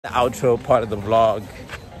The outro part of the vlog.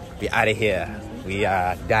 We out of here. We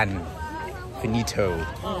are done. Finito.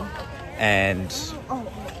 And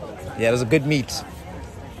yeah, it was a good meet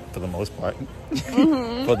for the most part.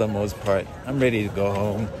 For the most part. I'm ready to go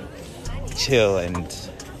home, chill and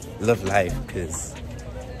live life because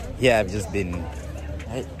yeah, I've just been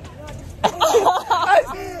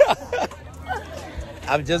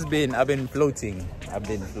I've been floating.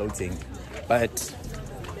 But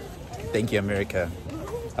thank you, America.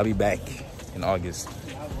 I'll be back in August.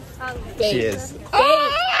 Cheers.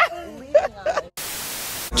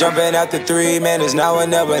 Jumping out the 3, man, it's now or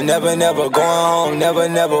never, never, never. Going home, never,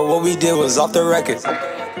 never. What we did was off the record.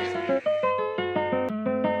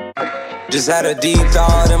 Just had a deep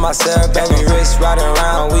thought in myself, baby, wrist riding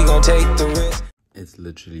around, we gon' take the risk. It's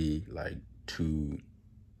literally like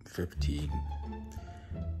 2:15.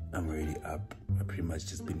 I'm already up. I've pretty much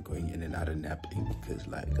just been going in and out of napping because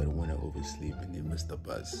like I don't want to oversleep and then miss the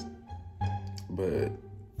bus. But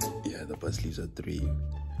yeah, the bus leaves at 3.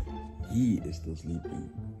 He is still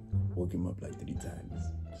sleeping. Woke him up like 3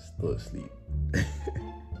 times. Still asleep.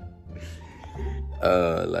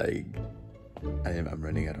 I'm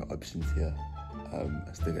running out of options here. I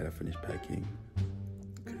still gotta finish packing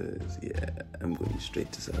because yeah, I'm going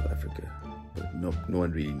straight to South Africa. But no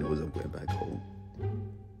one really knows I'm going back home.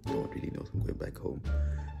 No one really knows I'm going back home.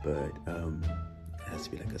 But it has to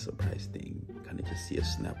be like a surprise thing. Kind of just see a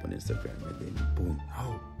snap on Instagram and then boom.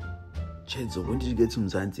 Oh, Chenzo, when did you get to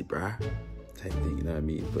Mzansi, bruh? Type thing, you know what I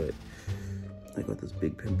mean? But I got this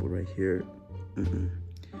big pimple right here.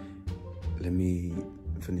 Let me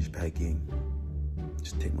finish packing.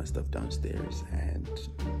 Just take my stuff downstairs and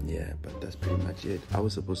yeah, but that's pretty much it. I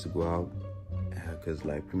was supposed to go out because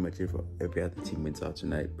like pretty much every other team went out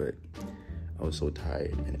tonight, but I was so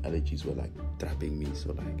tired and allergies were like trapping me,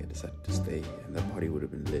 so like I decided to stay, and the party would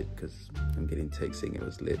have been lit because I'm getting texts saying it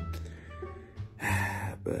was lit.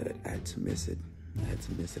 But I had to miss it.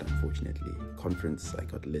 Unfortunately. Conference, I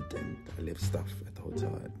got lit and I left stuff at the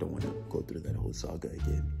hotel. I don't want to go through that whole saga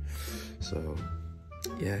again. So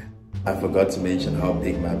yeah, I forgot to mention how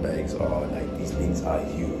big my bags are. Like these things are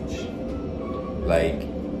huge. Like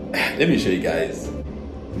let me show you guys.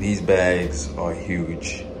 These bags are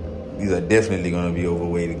huge. These are definitely gonna be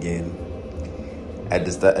overweight again. I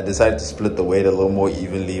decided to split the weight a little more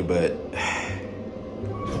evenly, but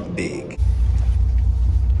big.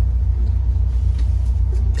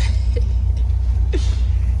 This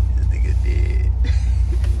nigga dead.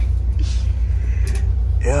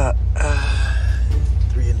 Yeah.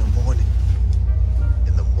 3 in the morning.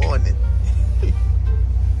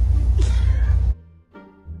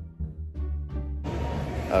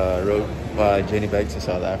 Rode my journey back to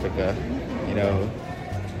South Africa. You know,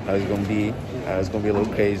 how it's gonna be. It's gonna be a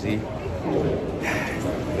little crazy.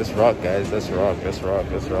 Let's rock, guys. Let's rock.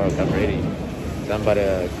 I'm ready. So I'm about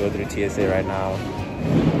to go through TSA right now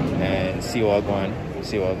and see what I'm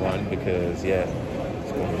going because yeah,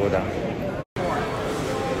 it's gonna go down.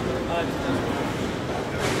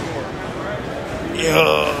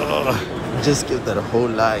 Yo, just skipped that whole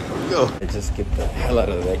line. Yo, I just skipped the hell out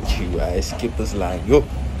of that queue. I skipped this line. Yo,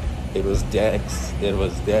 it was Dex,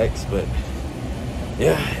 but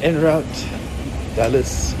yeah, en route,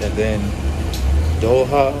 Dallas, and then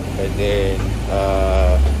Doha, and then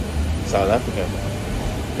South Africa.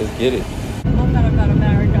 Let's get it. I love that about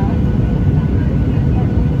America.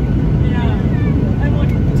 Yeah, I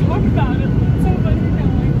like talk about it. So funny, you know,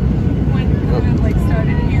 like when COVID like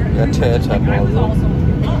started here. You got TED Talk I was also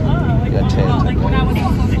like when I was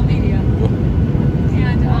on social media.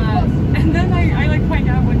 And then I like find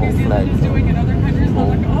out what New Zealand is doing in other countries, and I'm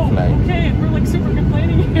like, oh, okay, and we're like super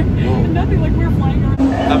complaining and nothing, like we're flying around.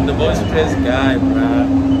 I'm the most stressed guy, bruh.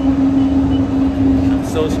 I'm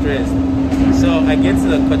so stressed. So I get to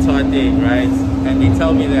the Qatar thing, right? And they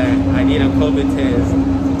tell me that I need a COVID test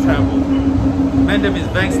to travel. Mandem is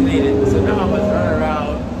vaccinated, so now I must run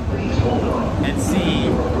around and see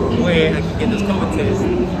where I can get this COVID test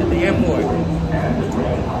at the airport.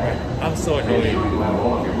 I'm so annoyed.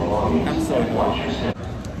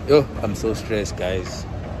 Yo, I'm so stressed, guys.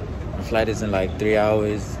 The flight is in like 3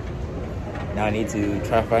 hours. Now I need to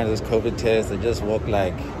try to find this COVID test. I just walked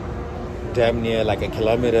like damn near like a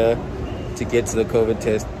kilometer to get to the COVID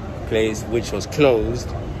test place, which was closed.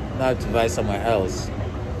 Now I have to buy somewhere else.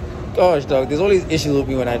 Gosh, dog, there's all these issues with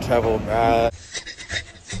me when I travel, bruh.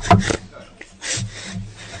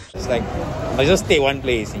 It's like, I just stay one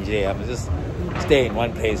place in jail. I'm just stay in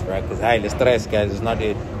one place, bruh, because the stress, guys, is not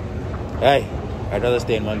it. Hey, I'd rather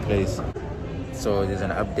stay in one place. So there's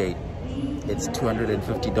an update. It's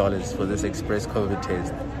 $250 for this express COVID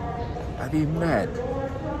test. I'd be mad.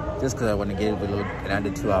 just because I want to get it in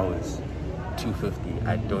under 2 hours. 250.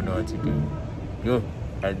 I don't know what to do. Yo,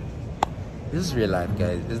 and this is real life,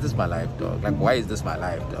 guys. Is this my life, dog? Like, why is this my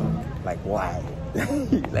life, dog? Like, why?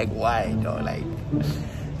 Like, why, dog? Like,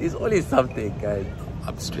 there's always something, guys.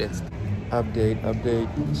 I'm stressed. Update.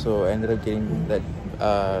 So I ended up getting that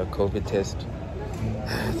COVID test.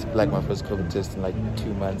 It's like my first COVID test in like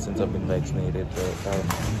 2 months since I've been vaccinated. But,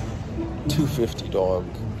 250, dog.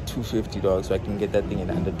 250, dog. So I can get that thing in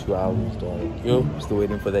under 2 hours, dog. Yo, still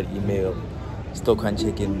waiting for that email. Still can't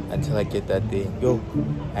check in until I get that thing. Yo,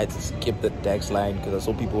 I had to skip the tax line because I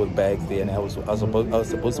saw people with bags there, and I was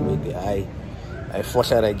supposed to wait there. I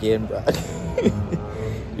fought out again, bro.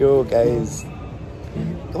 Yo, guys,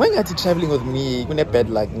 when you're traveling with me, you're bad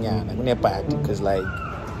luck, bad because like,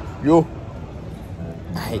 yo,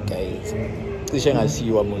 hi guys. I see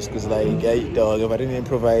you almost because like, dog, if I didn't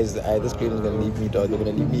improvise, this plane is gonna leave me, dog. They're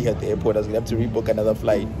gonna leave me at the airport. I was gonna have to rebook another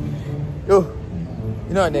flight. Yo,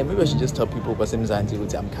 you know, and then maybe I should just tell people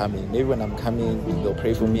I'm coming. Maybe when I'm coming, they'll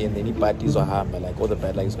pray for me, and then any bad deeds or harm, like all the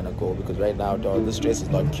bad luck is gonna go. Because right now, dog, the stress is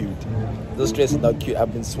not cute. The stress is not cute.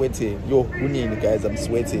 I've been sweating. Yo, guys, I'm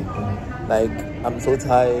sweating. Like, I'm so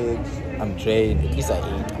tired. I'm drained. At least I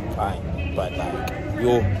ate. I'm fine. But like,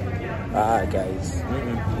 yo, guys,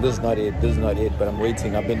 this is not it. But I'm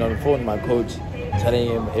waiting. I've been on the phone with my coach, telling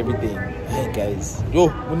him everything. Hey guys, yo,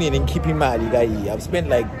 keep him out. I've spent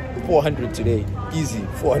like $400 today. Easy,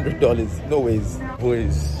 $400. No ways.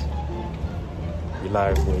 Boys, we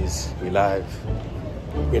live, boys. We live.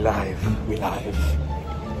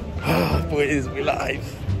 Boys, we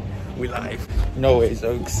live. No way,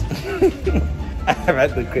 folks. I've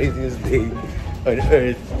had the craziest day on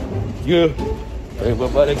earth. Yo, we're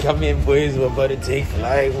about to come in, boys. We're about to take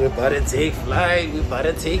flight.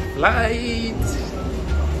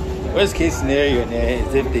 Worst case scenario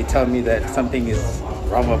is if they tell me that something is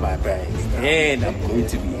wrong with my bag, and I'm going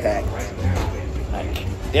to be hacked. Like,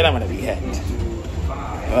 then I'm gonna be hacked.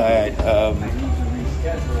 But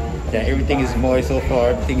yeah, everything is moist so far.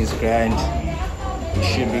 Everything is grand. It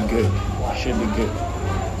should be good.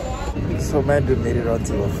 So Mando made it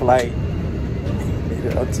onto the flight. It's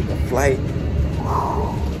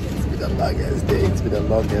been a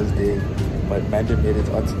long ass day. But Mando made it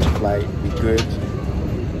onto the flight. We're good.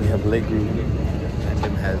 We have leg room. Mando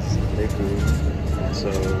has leg room. So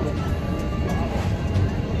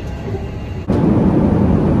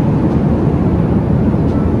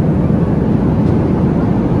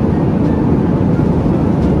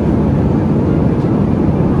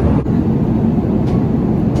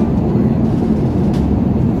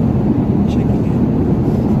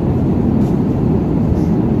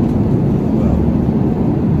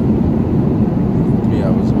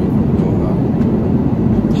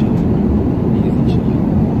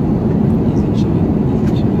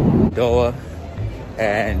Doha,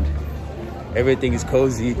 and everything is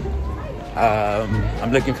cozy.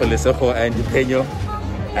 I'm looking for Lesego and Diphenyo.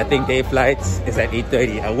 I think their flights is at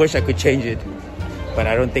 8:30. I wish I could change it, but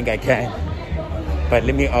I don't think I can. But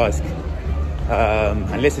let me ask,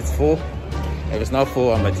 unless it's full. If it's not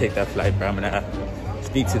full, I'm gonna take that flight, bro. I'm gonna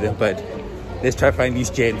speak to them, but let's try find these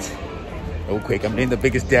gents real quick. I'm doing the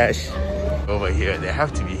biggest dash over here. They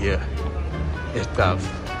have to be here. It's tough.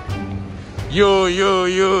 Yo.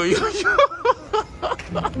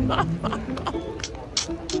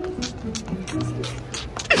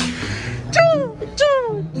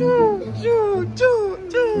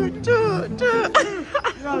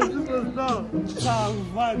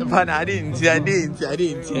 Man, I didn't.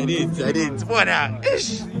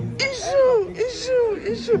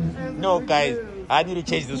 Issue. No, guys, I need to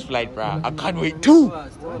change this flight, bro. I can't wait. Two,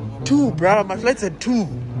 bro. My flight's at 2.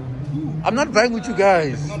 I'm not buying with you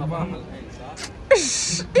guys.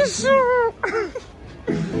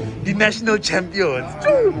 The national champions.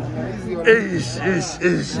 We're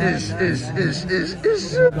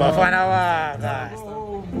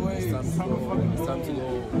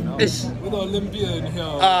the Olympian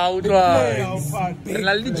here.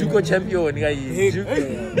 Champion.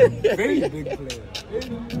 Very big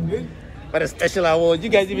player. But a special award. You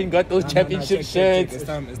guys even got those championship shirts. It's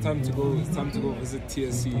time to go. It's time to go visit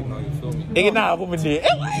TSC. Now you feel me?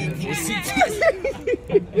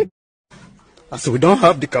 So we don't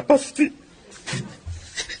have the capacity.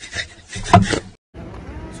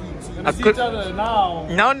 Each other now.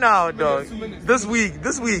 No, dog. This week,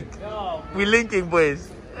 we linking, boys.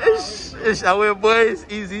 Ish, our boys,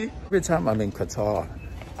 easy. Every time I'm in Qatar,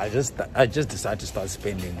 I just decide to start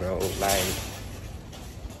spending, bro. Like,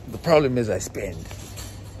 the problem is I spend,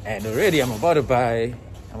 and already I'm about to buy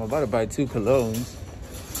 2 colognes.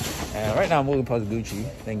 And right now I'm moving past Gucci.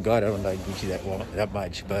 Thank God I don't like Gucci that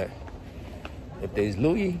much. But if there's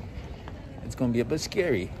Louis, it's gonna be a bit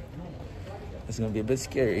scary. It's gonna be a bit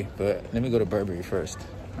scary. But let me go to Burberry first.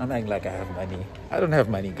 I'm acting like I have money. I don't have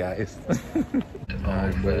money, guys.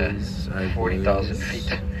 40,000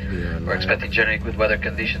 feet. We're expecting generally good weather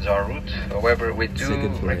conditions en route. However, we do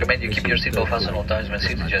recommend you keep your seatbelt fastened all times when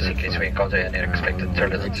seated, just in case we encounter any unexpected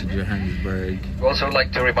turbulence. We also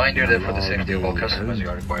like to remind you that for the safety of all customers, you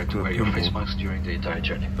are required to wear your face mask during the entire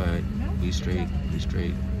journey. But we straight.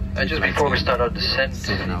 And just before we start our descent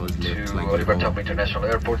to Oliver Tambo International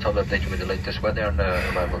Airport, I'll update you with the latest weather and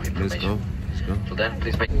arrival information. Let's go. So then,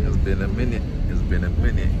 please make... It's been a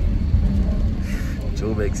minute.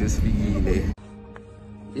 Joe makes his feet.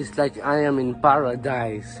 It's like I am in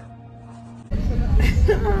paradise.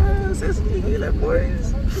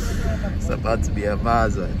 Boys. It's about to be a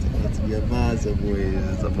Mazda. Boys.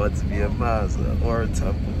 It's about to be a Mazda. Or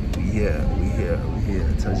top. We here.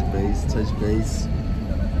 Touch base.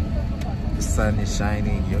 The sun is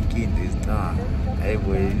shining. Your kid is not. Hey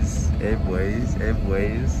boys.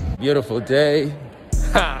 Beautiful day.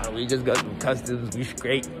 We just got some customs. We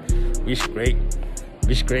straight.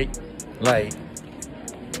 Like,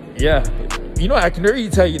 yeah. You know, I can already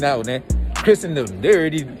tell you now, man. Chris and them, they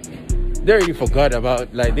already forgot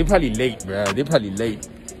about, like, they probably late, bro.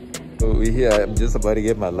 Over here, I'm just about to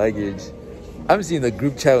get my luggage. I'm seeing the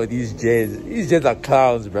group chat with these Jets. These Jets are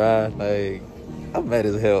clowns, bro. Like, I'm mad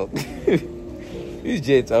as hell. These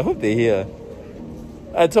Jets, I hope they're here.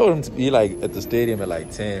 I told them to be, like, at the stadium at,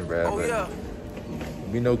 like, 10, bro. Oh, yeah.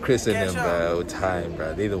 We know Chris and them, bro. Time,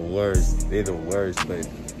 bro. They the worst. But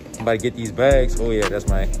I'm about to get these bags. Oh, yeah, that's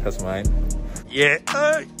mine. Yeah.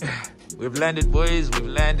 We've landed, boys. We've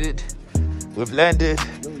landed.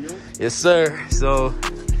 Yes, sir. So,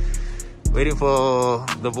 waiting for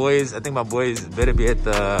the boys. I think my boys better be at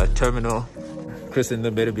the terminal. Chris and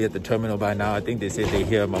them better be at the terminal by now. I think they said they're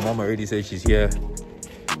here. My mom already said she's here.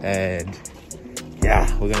 And,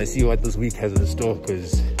 yeah, we're going to see what this week has in store,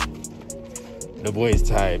 because the boy is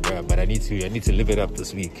tired, bro. But I need to live it up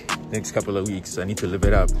this week. Next couple of weeks, I need to live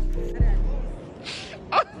it up.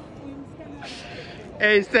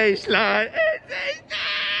 Hey, say slide.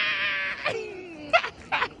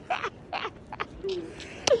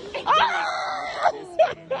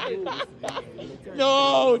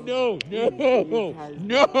 No.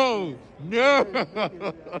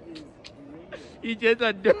 You just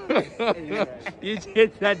a dog.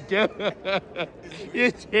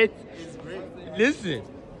 Listen.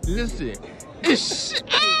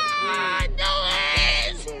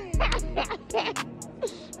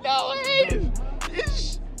 No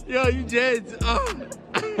ways. Yo, you Jets.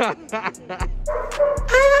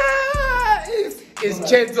 It's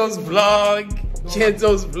Chenzo's vlog.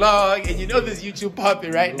 And you know this YouTube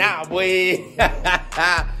popping right now, boy.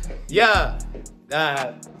 Yeah.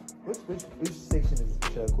 Which section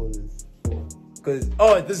should I call this? Because,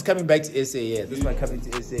 this is coming back to SA, yeah. This one coming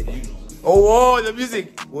to SA. Oh, the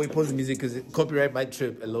music. We pause the music because copyright might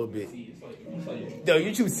trip a little bit. No,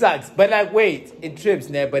 YouTube sucks. But like, wait, it trips,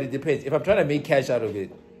 nah, but it depends. If I'm trying to make cash out of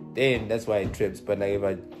it, then that's why it trips. But like, if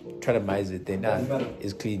I try to mize it, then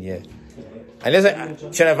it's clean, yeah.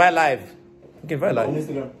 Unless should I buy live? You can buy live.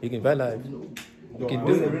 You can buy live. We can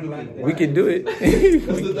do it. We can do it.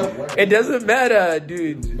 It doesn't matter,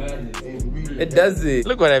 dude. It doesn't.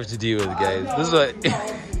 Look what I have to deal with, guys. This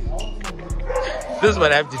is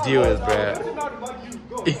what I have to deal with, bro.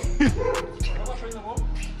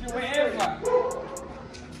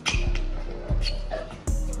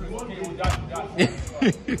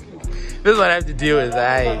 This is what I have to deal with.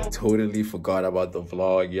 I totally forgot about the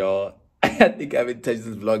vlog, y'all. I think I haven't touched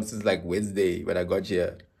this vlog since like Wednesday when I got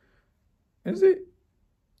here. Wednesday?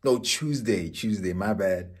 No, Tuesday, my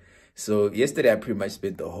bad. So yesterday I pretty much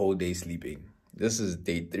spent the whole day sleeping. This is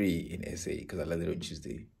day 3 in SA because I landed on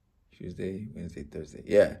Tuesday, Wednesday, Thursday.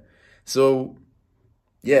 Yeah. So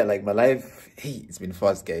yeah, like my life, hey, it's been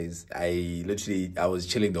fast, guys. I was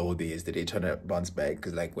chilling the whole day yesterday, trying to bounce back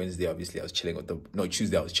because like Wednesday, obviously I was chilling with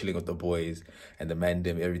Tuesday I was chilling with the boys and the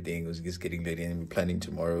mandem, everything was just getting ready and planning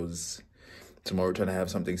tomorrow, trying to have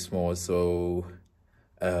something small. So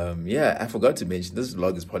yeah, I forgot to mention this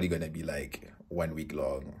vlog is probably gonna be like 1 week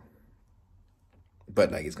long,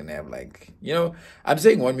 but like it's gonna have like, you know, I'm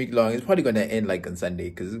saying 1 week long, it's probably gonna end like on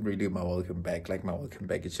Sunday because it's really my welcome back. Like my welcome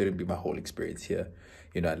back, it shouldn't be my whole experience here,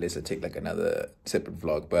 you know, unless I take like another separate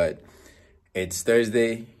vlog. But it's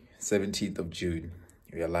Thursday, 17th of June.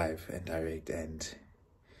 We're live and direct, and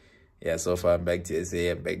yeah, so far I'm back to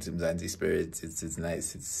SA, I'm back to Mzansi spirits. It's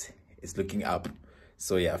nice, it's looking up.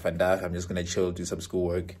 So yeah, Fanda, I'm just gonna chill, do some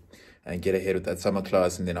schoolwork, and get ahead with that summer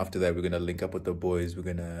class. And then after that, we're gonna link up with the boys. We're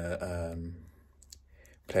gonna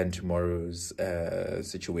plan tomorrow's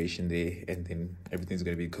situation there, and then everything's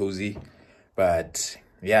gonna be cozy. But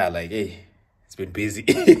yeah, like, hey, it's been busy.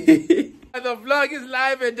 The vlog is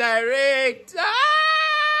live and direct.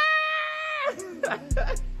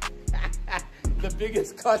 The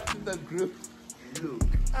biggest cost in the group.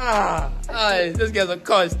 This guy's a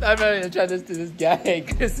cost. I'm not even trying this to this guy.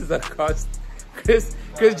 Chris is a cost. Chris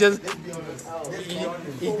just,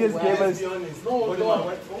 he just gave us.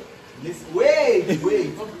 No. Wait. Slowly.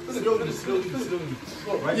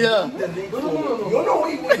 Right? Yeah. No.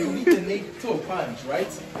 You need the name to a punch,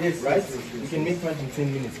 right? Yes, right? We can make punch in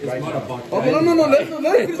 10 minutes, right? It's not about that. Okay, no. Let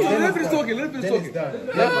him finish talking.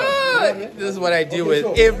 This is what I deal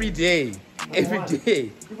with every day. Every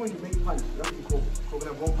day. People when you make punch, you have to be cold. Cold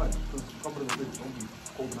and have one punch. Because you come with the fridge, don't be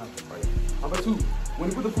cold enough, right? Number 2, when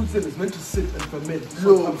you put the fruits in, it's meant to sit and ferment.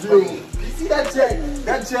 Bro. You see that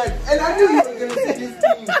check? And I knew you were going to say this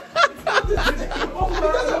thing.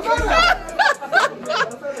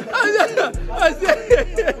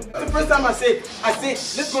 The first time I said,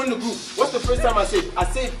 let's go in the group. What's the first time I said? I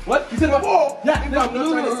said, what? You said what? 4. Yeah, if I'm not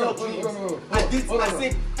trying to sell dreams. I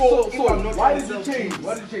said 4 if I'm not trying to sell dreams.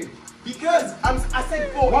 Why did you change? Because I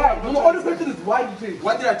said 4. Why? No, all the question is why did you change?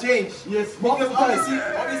 Why did I change? Yes. Because obviously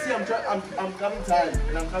I'm coming tired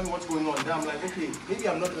and I'm coming what's going on. Then I'm like, okay, maybe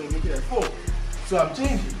I'm not going to make it at 4. So I'm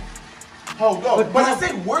changing. Hold on. But I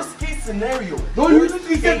said worst case scenario. No, you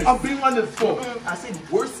literally said I'm being on the 4. I said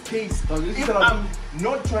worst case. If I'm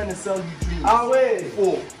not trying to sell you dreams.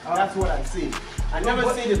 4. That's what I said. I never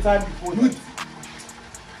said the time before that.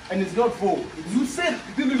 And it's not 4. You said,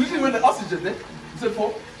 you literally went the oxygen there. You said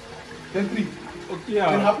 4. Then 3. Okay, yeah.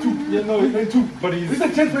 Then have 2. Yeah, no, then 2. But he's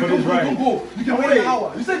right. Don't go. You can wait an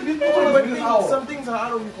hour. You said an hour. Some things are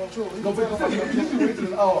out of your control. No, but you can wait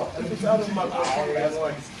an hour. And it's out of my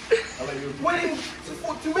control. Waiting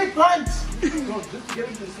to make plans. No, just to get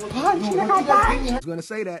into this one. I was gonna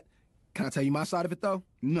say that. Can I tell you my side of it though?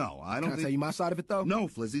 No, I don't. Can I tell you my side of it though? No,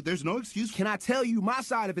 Flizzy, there's no excuse. Can I tell you my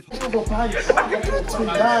side of it? I'm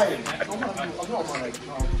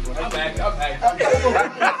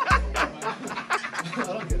back.